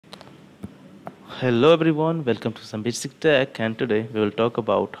Hello everyone, welcome to some basic tech, and today we will talk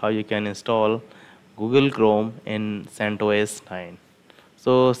about how you can install Google Chrome in CentOS 9.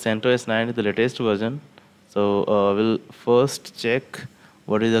 So CentOS 9 is the latest version. So we'll first check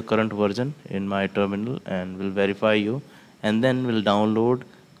what is the current version in my terminal and we'll verify you, and then we'll download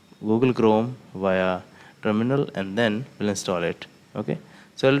Google Chrome via terminal and then we'll install it. Okay,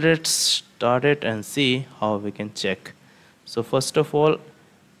 so let's start it and see how we can check. So first of all,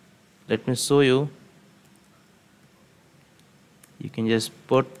 let me show you. You can just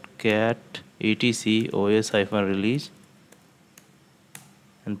put cat etc os-release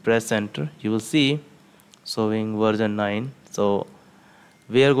and press enter. You will see showing version 9. So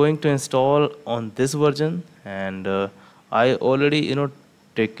we are going to install on this version, and I already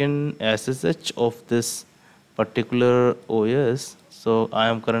taken SSH of this particular OS, so I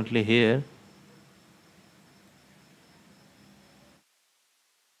am currently here.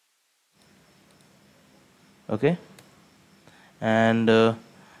 Okay, and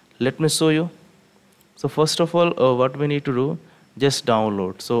let me show you. So first of all, what we need to do, just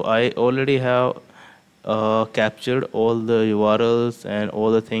download. So I already have captured all the URLs and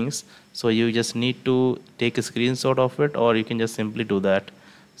all the things, so you just need to take a screenshot of it, or you can just simply do that.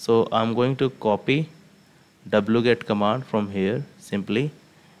 So I'm going to copy wget command from here simply,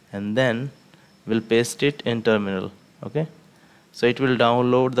 and then we'll paste it in terminal. Okay, so it will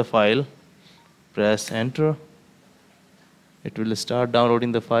download the file. Press enter. It will start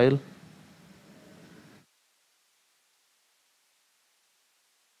downloading the file.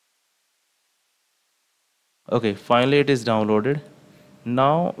 Okay, finally it is downloaded.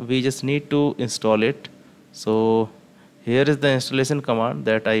 Now we just need to install it. So here is the installation command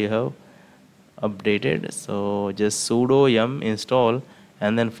that I have updated. So just sudo yum install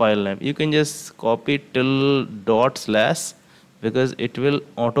and then file name. You can just copy till /, because it will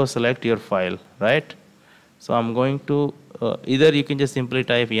auto select your file, right? So I'm going to either you can just simply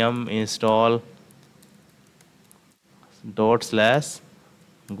type yum install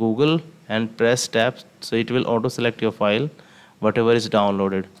 /google and press tab, so it will auto select your file whatever is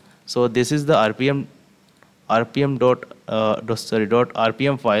downloaded. So this is the rpm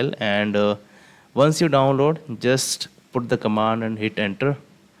file, and once you download, just put the command and hit enter.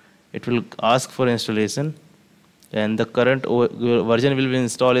 It will ask for installation, and the current version will be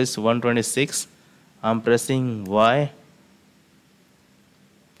installed is 126. I'm pressing Y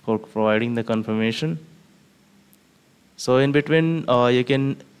for providing the confirmation. So in between, you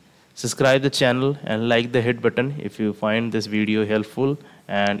can subscribe the channel and like the hit button if you find this video helpful.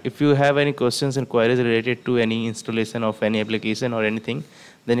 And if you have any questions and queries related to any installation of any application or anything,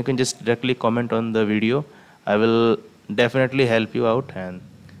 then you can just directly comment on the video. I will definitely help you out, and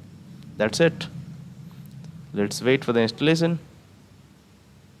that's it. Let's wait for the installation.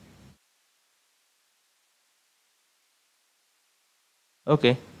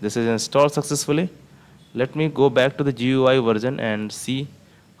 Okay, this is installed successfully. Let me go back to the GUI version and see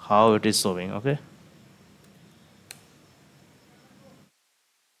how it is showing. Okay,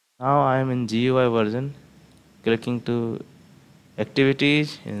 now I am in GUI version. Clicking to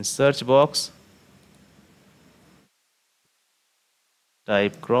activities, in search box,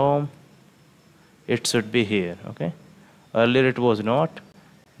 type Chrome. It should be here. Okay, earlier it was not.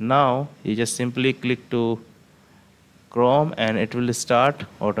 Now you just simply click to Chrome and it will start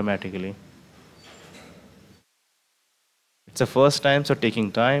automatically. It's the first time, so taking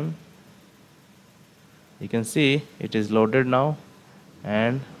time. You can see it is loaded now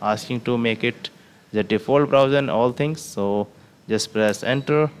and asking to make it the default browser and all things. So just press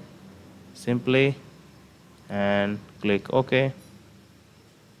enter simply and click OK.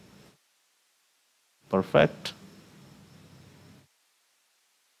 Perfect.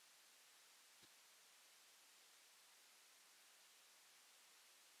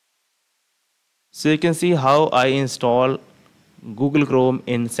 So you can see how I install Google Chrome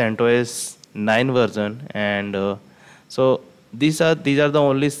in CentOS 9 version, and so these are the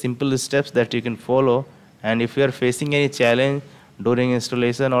only simple steps that you can follow. And if you are facing any challenge during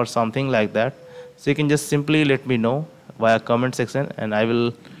installation or something like that, so you can just simply let me know via comment section and I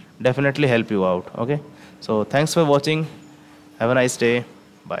will definitely help you out. Okay, so thanks for watching. Have a nice day.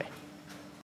 Bye.